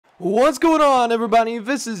What's going on, everybody?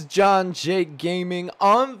 This is John Jake Gaming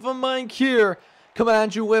on the mic here, coming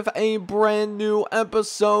at you with a brand new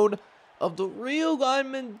episode of the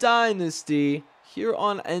Realignment Dynasty here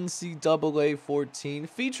on NCAA 14,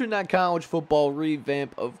 featuring that college football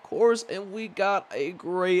revamp, of course, and we got a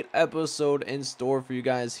great episode in store for you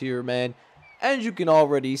guys here, man. As you can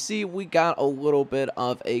already see, we got a little bit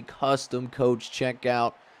of a custom coach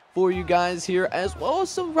checkout for you guys here, as well as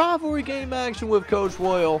some rivalry game action with Coach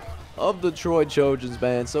Royal of the Troy Trojans,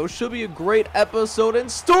 man. So it should be a great episode in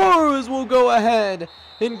store as we'll go ahead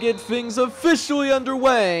and get things officially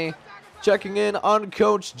underway. Checking in on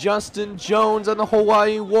Coach Justin Jones and the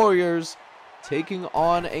Hawaii Warriors, taking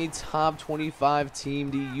on a top 25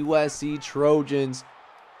 team, the USC Trojans.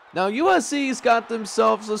 Now, USC's got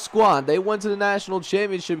themselves a squad. They went to the national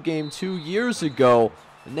championship game 2 years ago,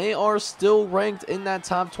 and they are still ranked in that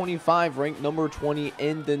top 25, ranked number 20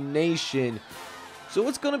 in the nation. So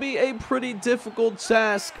it's going to be a pretty difficult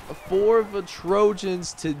task for the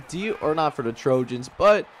Trojans to deal, or not for the Trojans,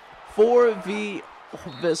 but for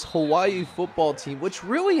this Hawaii football team, which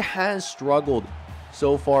really has struggled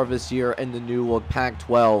so far this year in the new look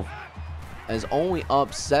Pac-12, as only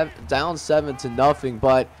up down 7-0,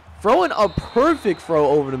 but throwing a perfect throw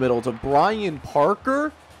over the middle to Brian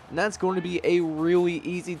Parker, and that's going to be a really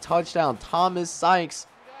easy touchdown. Thomas Sykes,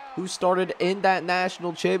 who started in that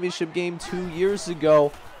national championship game 2 years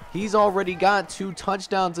ago, he's already got 2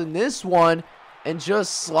 touchdowns in this one, and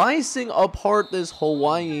just slicing apart this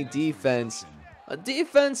Hawaii defense. A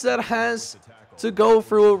defense that has to go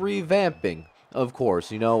through a revamping, of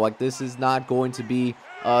course. You know, like, this is not going to be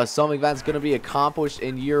something that's going to be accomplished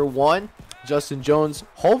in year one. Justin Jones,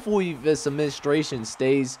 hopefully this administration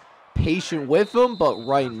stays patient with him, but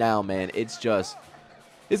right now, man, it's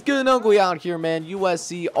getting ugly out here, man.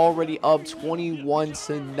 USC already up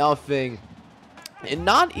 21-0, and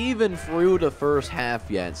not even through the first half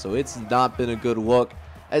yet, so it's not been a good look,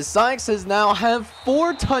 as Sykes has now have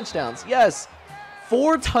 4 touchdowns. Yes,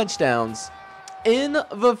 4 touchdowns in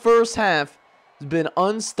the first half. Has been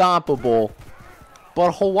unstoppable.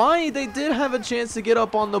 But Hawaii, they did have a chance to get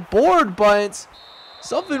up on the board, but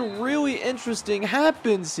something really interesting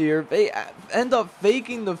happens here. They end up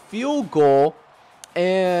faking the field goal,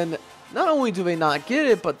 and not only do they not get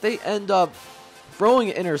it, but they end up throwing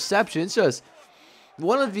an interception. It's just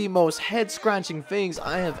one of the most head-scratching things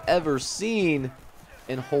I have ever seen,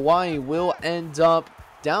 and Hawaii will end up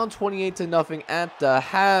down 28-0 at the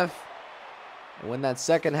half. When that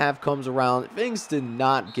second half comes around, things did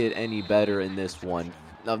not get any better in this one.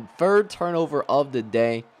 The third turnover of the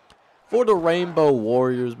day for the Rainbow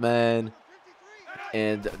Warriors, man.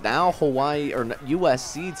 And now Hawaii, or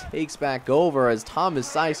USC, takes back over as Thomas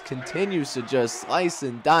Sykes continues to just slice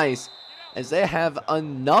and dice, as they have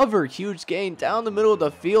another huge gain down the middle of the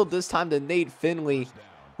field, this time to Nate Finley,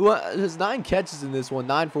 who has 9 catches in this one,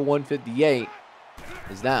 9 for 158.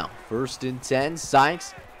 Is now 1st and 10.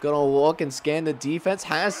 Sykes gonna look and scan the defense,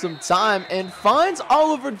 has some time, and finds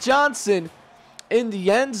Oliver Johnson in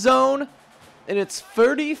the end zone, and it's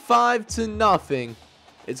 35-0.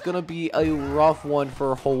 It's gonna be a rough one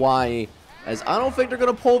for Hawaii, as I don't think they're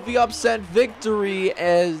gonna pull the upset victory,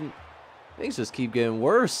 as things just keep getting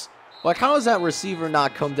worse. Like, how does that receiver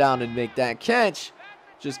not come down and make that catch?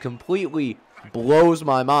 Just completely blows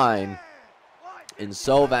my mind. And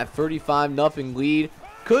so that 35-0 lead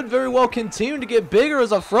could very well continue to get bigger,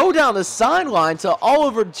 as a throw down the sideline to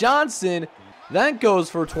Oliver Johnson. That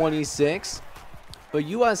goes for 26. But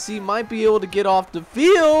USC might be able to get off the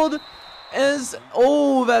field, as,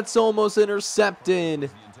 oh, that's almost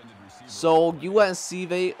intercepted. So USC,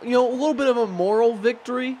 they, a little bit of a moral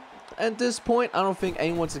victory at this point. I don't think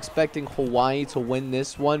anyone's expecting Hawaii to win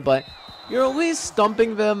this one, but you're at least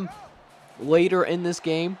stumping them later in this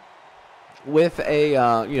game with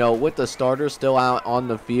a, with the starter still out on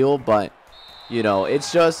the field. But,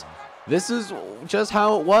 it's just, this is just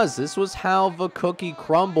how it was. This was how the cookie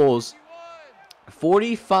crumbles.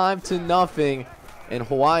 45-0, and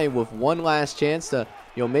Hawaii with one last chance to,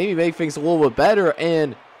 maybe make things a little bit better.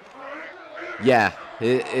 And yeah,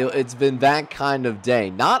 it's been that kind of day.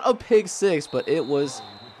 Not a pick six, but it was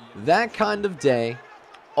that kind of day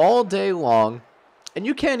all day long. And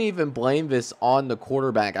you can't even blame this on the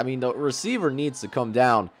quarterback. I mean, the receiver needs to come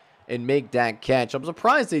down and make that catch. I'm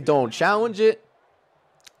surprised they don't challenge it.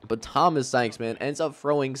 But Thomas Sykes, man, ends up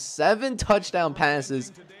throwing 7 touchdown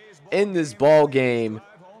passes in this ball game.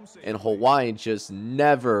 And Hawaii just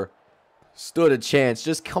never stood a chance.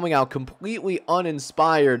 Just coming out completely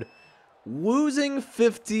uninspired. Losing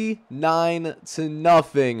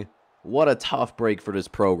 59-0. What a tough break for this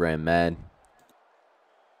program, man.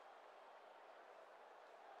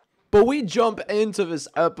 But we jump into this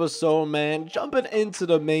episode, man. Jumping into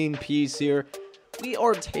the main piece here. We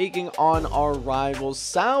are taking on our rivals,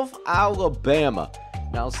 South Alabama.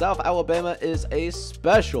 Now, South Alabama is a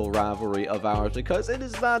special rivalry of ours because it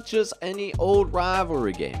is not just any old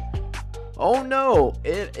rivalry game. Oh no,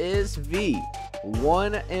 it is the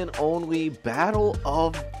one and only battle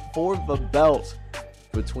for the belt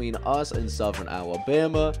between us and Southern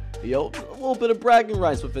Alabama. Yo, a little bit of bragging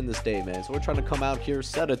rights within the state, man. So we're trying to come out here,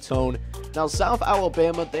 set a tone. Now, South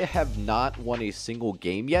Alabama, they have not won a single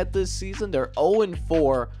game yet this season. They're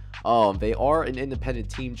 0-4. They are an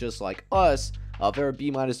independent team just like us. They're a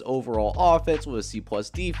B- overall offense with a C+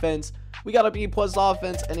 defense. We got a B+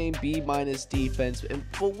 offense and a B- defense.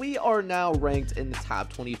 But we are now ranked in the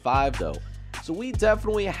top 25, though. So we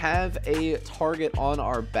definitely have a target on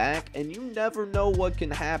our back, and you never know what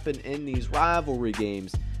can happen in these rivalry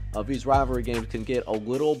games. These rivalry games can get a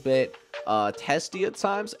little bit testy at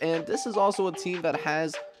times, and this is also a team that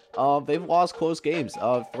has, they've lost close games.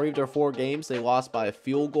 3 of their 4 games, they lost by a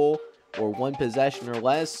field goal or 1 possession or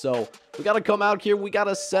less. So we got to come out here, we got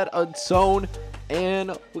to set a tone,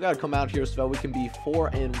 and we got to come out here so that we can be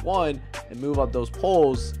 4-1 and move up those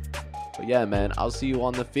polls. But yeah, man, I'll see you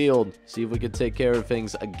on the field. See if we can take care of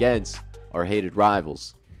things against our hated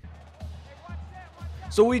rivals.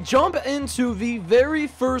 So we jump into the very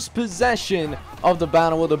first possession of the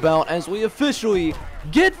Battle of the Belt as we officially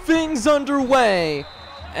get things underway.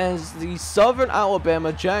 As the Southern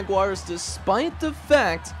Alabama Jaguars, despite the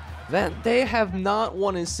fact that they have not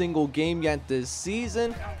won a single game yet this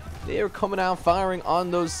season, they are coming out firing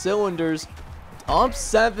on those cylinders. Up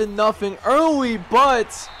 7-0 early,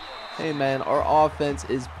 but hey man, our offense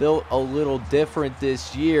is built a little different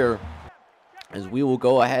this year, as we will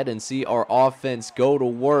go ahead and see our offense go to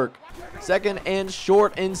work. 2nd and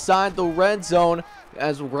short inside the red zone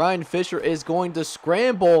as Ryan Fisher is going to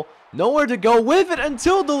scramble. Nowhere to go with it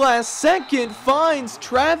until the last second. Finds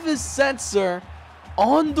Travis Setzer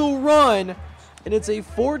on the run, and it's a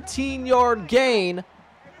 14-yard gain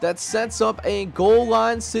that sets up a goal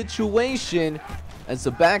line situation as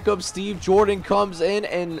the backup Steve Jordan comes in,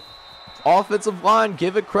 and offensive line,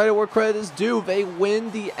 give it credit where credit is due. They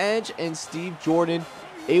win the edge, and Steve Jordan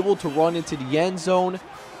able to run into the end zone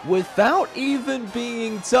without even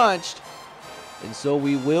being touched. And so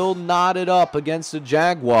we will knot it up against the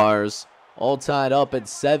Jaguars, all tied up at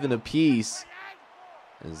 7 apiece.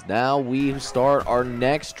 As now we start our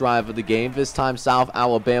next drive of the game. This time South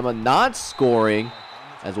Alabama not scoring,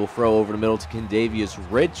 as we'll throw over the middle to Kendavius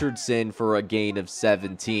Richardson for a gain of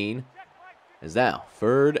 17. Is now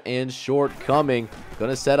 3rd and short coming.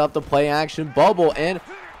 Gonna set up the play action bubble. And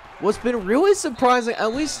what's been really surprising,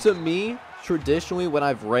 at least to me, traditionally when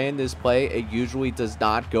I've ran this play, it usually does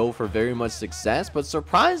not go for very much success. But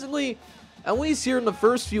surprisingly, at least here in the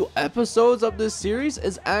first few episodes of this series,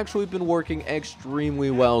 it's actually been working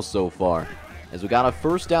extremely well so far. As we got a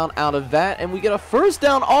 1st down out of that, and we get a 1st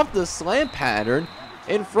down off the slant pattern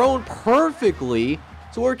and thrown perfectly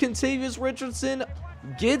to where Kendavius Richardson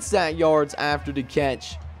gets that yards after the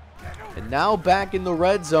catch. And now back in the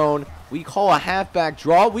red zone, we call a halfback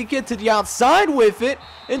draw. We get to the outside with it,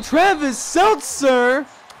 and Travis Setzer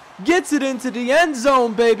gets it into the end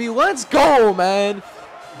zone, baby. Let's go, man.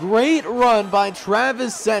 Great run by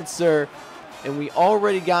Travis Setzer, and we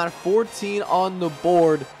already got 14 on the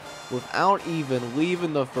board without even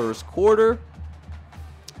leaving the first quarter.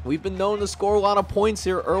 We've been known to score a lot of points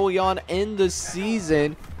here early on in the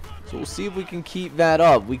season, so we'll see if we can keep that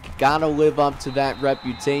up. We gotta live up to that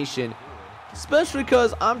reputation, especially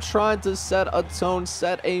because I'm trying to set a tone,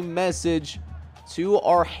 set a message to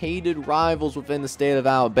our hated rivals within the state of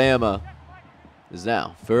Alabama. Is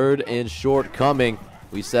now 3rd and short coming.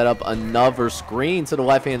 We set up another screen to the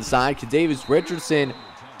left-hand side. Kendavius Richardson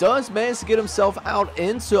does manage to get himself out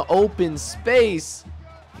into open space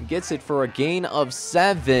and gets it for a gain of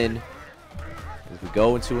 7. As we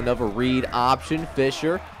go into another read option,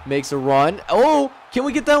 Fisher makes a run. Oh, can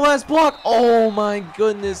we get that last block? Oh my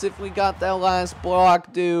goodness, if we got that last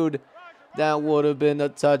block, dude, that would have been a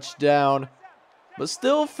touchdown. But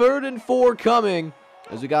still 3rd and 4 coming,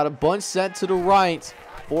 as we got a bunch set to the right.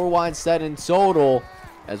 4 wide set in total,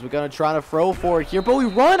 as we're going to try to throw for it here. But we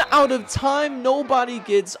run out of time. Nobody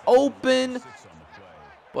gets open.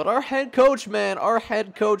 But our head coach, man, our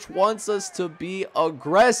head coach wants us to be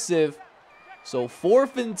aggressive. So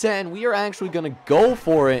 4th and 10, we are actually going to go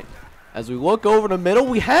for it. As we look over the middle,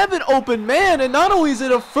 we have an open man, and not only is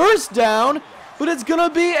it a 1st down, but it's going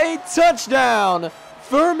to be a touchdown.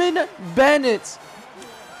 Furman Bennett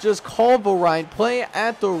just called the right play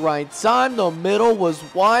at the right time. The middle was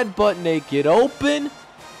wide but naked open,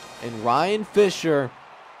 and Ryan Fisher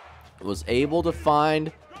was able to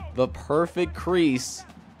find the perfect crease.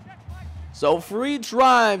 So 3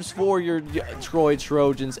 drives for your Troy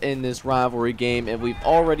Trojans in this rivalry game, and we've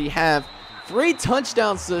already have 3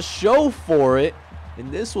 touchdowns to show for it,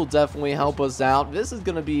 and this will definitely help us out. This is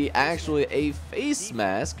going to be actually a face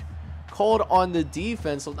mask called on the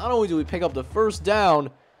defense, so not only do we pick up the first down,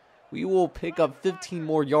 we will pick up 15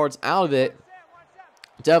 more yards out of it.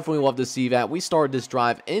 Definitely love to see that. We started this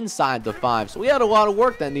drive inside the 5, so we had a lot of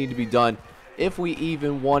work that needed to be done if we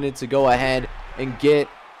even wanted to go ahead and get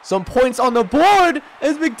some points on the board,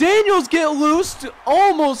 as McDaniels get loose,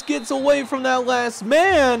 almost gets away from that last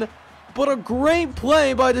man, but a great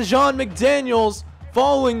play by Dejon McDaniels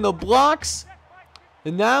following the blocks.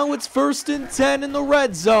 And now it's 1st and 10 in the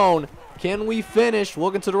red zone. Can we finish?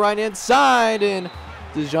 Looking to the right-hand side, and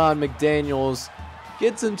Dejon McDaniels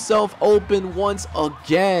gets himself open once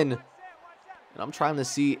again. And I'm trying to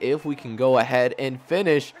see if we can go ahead and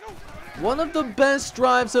finish one of the best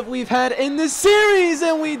drives that we've had in this series,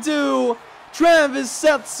 and we do. Travis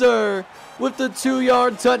Setzer with the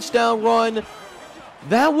 2-yard touchdown run.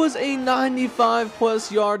 That was a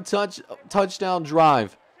 95-plus yard touchdown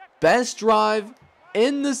drive. Best drive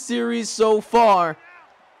in the series so far.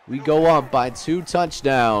 We go up by 2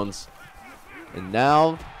 touchdowns. And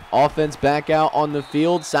now, offense back out on the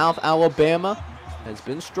field. South Alabama has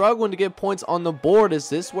been struggling to get points on the board. Is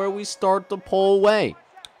this where we start to pull away?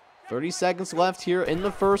 30 seconds left here in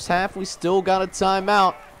the first half. We still got a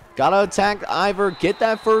timeout. Got to attack either get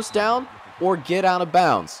that first down or get out of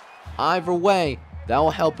bounds. Either way, that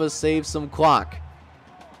will help us save some clock.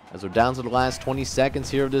 As we're down to the last 20 seconds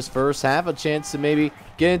here of this first half, a chance to maybe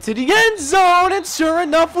get into the end zone, and sure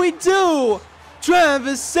enough we do.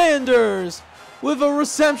 Travis Sanders with a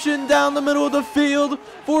reception down the middle of the field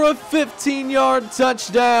for a 15-yard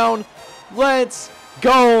touchdown. Let's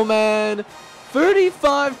go, man.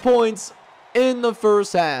 35 points in the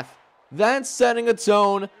first half. That's setting a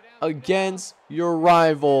tone against your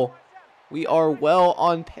rival. We are well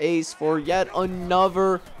on pace for yet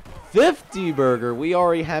another 50 burger. We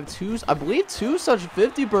already have 2, I believe 2 such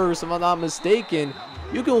 50 burgers if I'm not mistaken.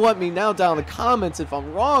 You can let me know down in the comments if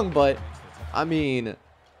I'm wrong, but I mean,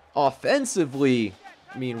 offensively,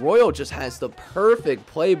 Royal just has the perfect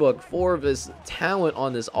playbook for this talent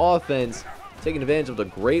on this offense. Taking advantage of the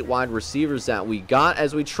great wide receivers that we got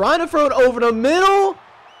as we try to throw it over the middle.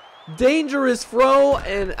 Dangerous throw,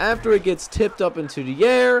 and after it gets tipped up into the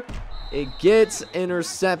air, it gets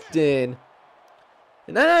intercepted.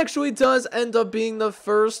 And that actually does end up being the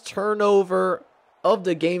first turnover of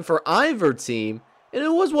the game for either team. And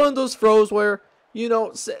it was one of those throws where, you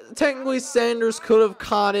know, technically Sanders could have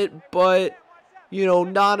caught it, but, you know,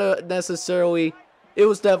 not necessarily. It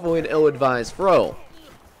was definitely an ill-advised throw.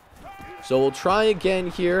 So we'll try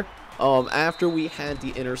again here. After we had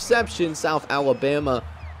the interception, South Alabama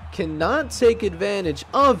cannot take advantage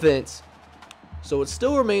of it. So it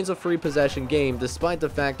still remains a free possession game, despite the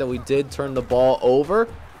fact that we did turn the ball over.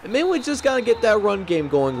 And maybe we just got to get that run game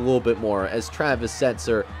going a little bit more, as Travis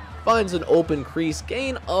Setzer finds an open crease,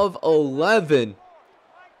 gain of 11.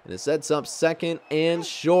 And it sets up 2nd and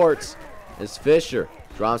short, as Fisher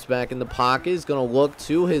drops back in the pocket. He's going to look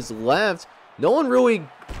to his left. No one really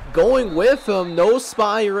going with him, no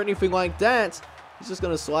spy or anything like that. He's just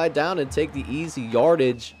going to slide down and take the easy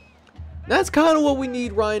yardage. That's kind of what we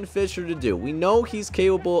need Ryan Fisher to do. We know he's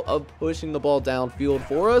capable of pushing the ball downfield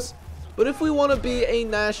for us, but if we want to be a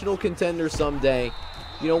national contender someday,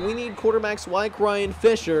 you know, we need quarterbacks like Ryan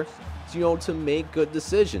Fisher, you know, to make good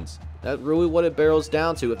decisions. That's really what it barrels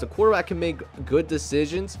down to. If the quarterback can make good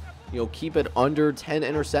decisions, you know, keep it under 10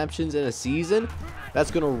 interceptions in a season,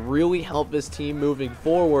 that's going to really help this team moving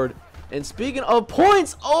forward. And speaking of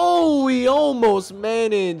points, oh, we almost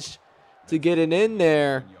managed to get it in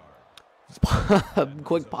there.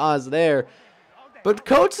 Quick pause there. But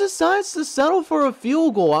coach decides to settle for a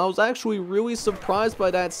field goal. I was actually really surprised by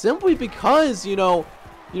that, simply because, you know,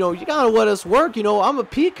 you got to let us work. You know, I'm a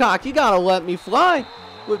peacock. You got to let me fly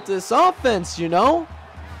with this offense, you know.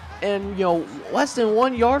 And, you know, less than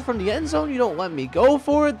 1 yard from the end zone, you don't let me go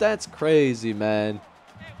for it? That's crazy, man.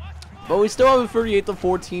 But we still have a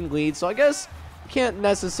 38-14 lead, so I guess can't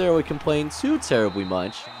necessarily complain too terribly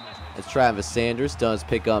much, as Travis Sanders does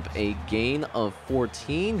pick up a gain of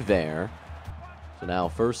 14 there. So now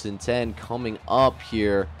 1st and 10 coming up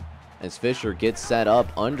here as Fisher gets set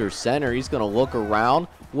up under center. He's going to look around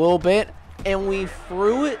a little bit, and we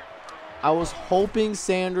threw it. I was hoping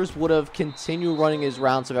Sanders would have continued running his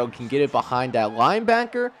route so that we can get it behind that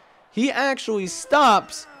linebacker. He actually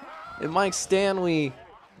stops, and Mike Stanley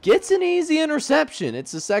gets an easy interception.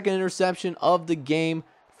 It's the 2nd interception of the game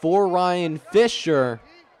for Ryan Fisher.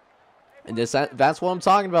 And that's what I'm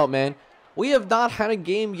talking about, man. We have not had a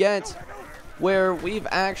game yet where we've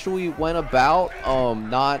actually went about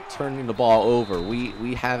not turning the ball over.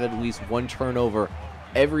 We have at least one turnover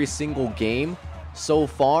every single game so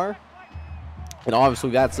far. And obviously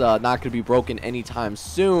that's not going to be broken anytime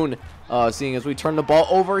soon, seeing as we turn the ball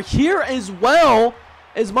over here as well,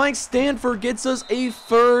 as Mike Stanford gets us a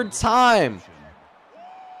third time.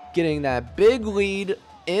 Getting that big lead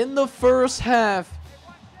in the first half.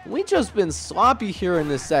 We just been sloppy here in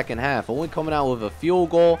the second half. Only coming out with a field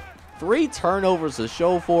goal. 3 turnovers to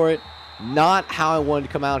show for it. Not how I wanted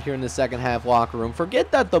to come out here in the second half locker room.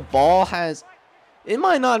 Forget that the ball has... It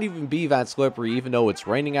might not even be that slippery even though it's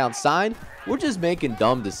raining outside. We're just making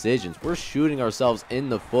dumb decisions. We're shooting ourselves in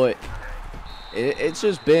the foot. It's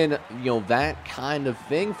just been, you know, that kind of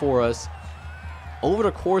thing for us over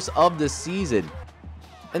the course of the season.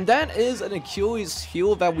 And that is an Achilles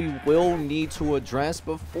heel that we will need to address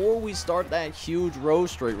before we start that huge road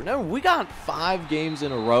streak. Remember, we got 5 games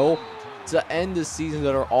in a row to end the season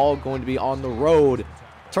that are all going to be on the road.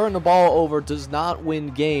 Turn the ball over does not win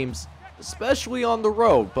games, especially on the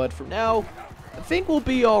road. But for now, I think we'll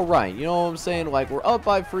be all right. You know what I'm saying? Like, we're up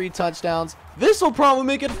by 3 touchdowns. This will probably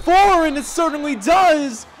make it 4, and it certainly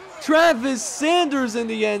does. Travis Sanders in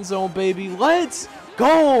the end zone, baby. Let's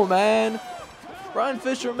go, man. Brian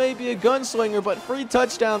Fisher may be a gunslinger, but 3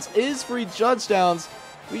 touchdowns is 3 touchdowns.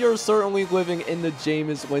 We are certainly living in the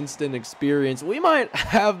Jameis Winston experience. We might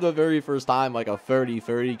have the very first time like a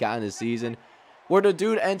 30-30 kind of season where the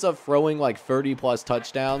dude ends up throwing like 30+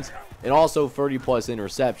 touchdowns and also 30+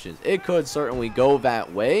 interceptions. It could certainly go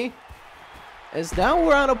that way, as now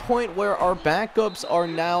we're at a point where our backups are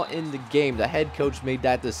now in the game. The head coach made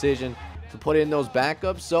that decision to put in those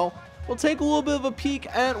backups, so we'll take a little bit of a peek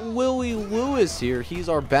at Willie Lewis here. He's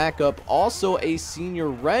our backup, also a senior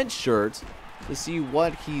red shirt, to see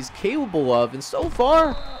what he's capable of. And so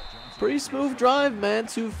far, pretty smooth drive, man.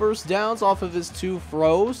 2 first downs off of his 2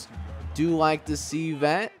 throws. Do like to see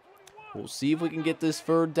that. We'll see if we can get this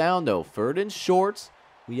 3rd down, though. 3rd and short.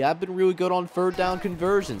 We have been really good on 3rd down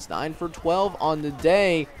conversions. 9 for 12 on the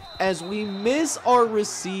day, as we miss our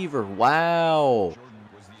receiver. Wow.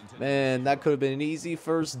 Man, that could have been an easy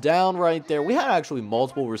 1st down right there. We had actually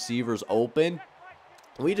multiple receivers open.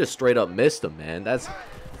 We just straight up missed them, man. That's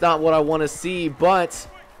not what I want to see, but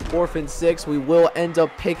 4th and 6, we will end up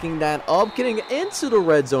picking that up. Getting into the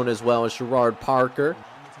red zone as well as Sherrod Parker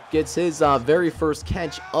gets his very first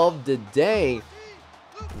catch of the day.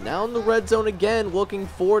 Now in the red zone again, looking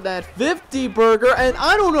for that 50-burger, and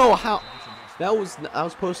I don't know how... I was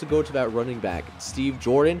supposed to go to that running back, Steve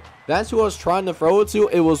Jordan. That's who I was trying to throw it to.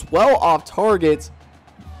 It was well off target.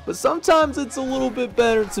 But sometimes it's a little bit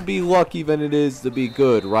better to be lucky than it is to be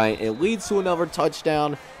good, right? It leads to another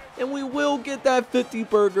touchdown. And we will get that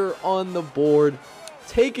 50-burger on the board.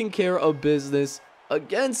 Taking care of business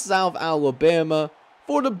against South Alabama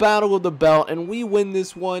for the Battle of the Belt. And we win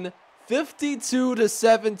this one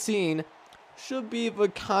 52-17. Should be the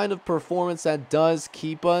kind of performance that does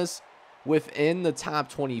keep us within the top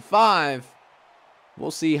 25.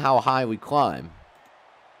 We'll see how high we climb.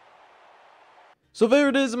 So there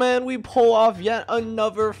it is, man. We pull off yet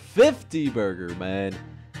another 50-burger, man.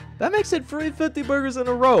 That makes it 3 50-burgers in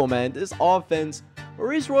a row, man. This offense,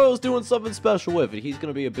 Maurice Royals doing something special with it. He's going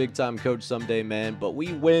to be a big-time coach someday, man. But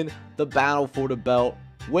we win the battle for the belt,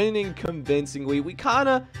 winning convincingly. We got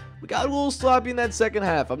a little sloppy in that second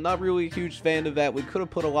half. I'm not really a huge fan of that. We could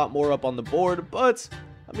have put a lot more up on the board, but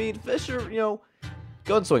I mean, Fisher, you know,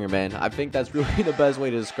 gunslinger, man. I think that's really the best way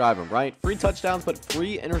to describe him, right? 3 touchdowns, but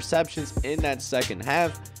 3 interceptions in that second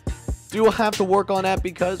half. Do have to work on that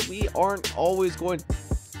because we aren't always going to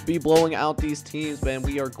be blowing out these teams, man.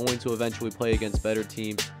 We are going to eventually play against better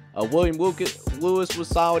teams. William Lewis was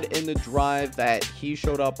solid in the drive that he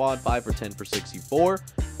showed up on, 5 for 10 for 64.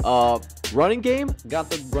 Running game, got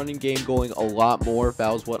the running game going a lot more.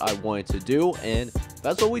 That was what I wanted to do, and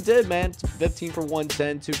that's what we did, man. 15 for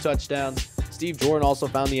 110, 2 touchdowns. Steve Jordan also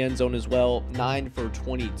found the end zone as well, 9 for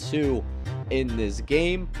 22 in this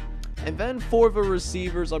game. And then for the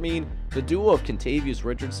receivers, I mean, the duo of Contavious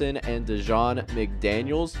Richardson and Dejon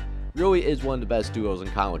McDaniels really is one of the best duos in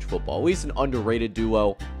college football. At least an underrated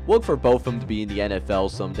duo. Look for both of them to be in the NFL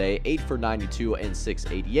someday. 8 for 92 and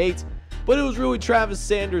 688. But it was really Travis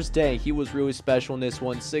Sanders' day. He was really special in this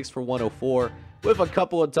one. 6 for 104 with a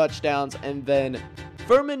couple of touchdowns. And then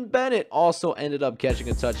Furman Bennett also ended up catching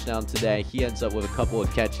a touchdown today. He ends up with a couple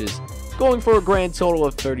of catches, going for a grand total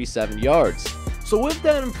of 37 yards. So with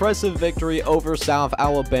that impressive victory over South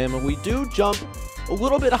Alabama, we do jump a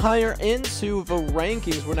little bit higher into the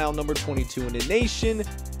rankings. We're now number 22 in the nation.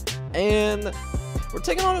 And We're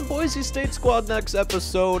taking on a Boise State squad next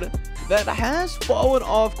episode that has fallen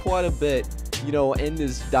off quite a bit, you know, in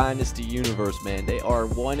this Dynasty universe, man. They are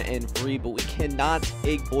 1-3, but we cannot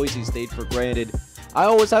take Boise State for granted. I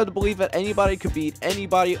always have to believe that anybody could beat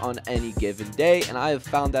anybody on any given day, and I have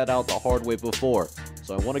found that out the hard way before.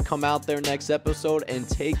 So I want to come out there next episode and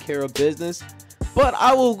take care of business. But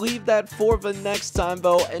I will leave that for the next time,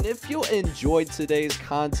 though. And if you enjoyed today's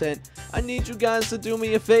content, I need you guys to do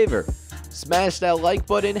me a favor. Smash that like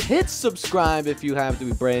button, hit subscribe if you happen to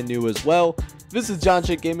be brand new as well. This is John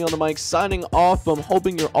Jake Gaming on the mic signing off. I'm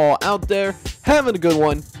hoping you're all out there having a good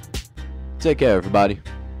one. Take care, everybody.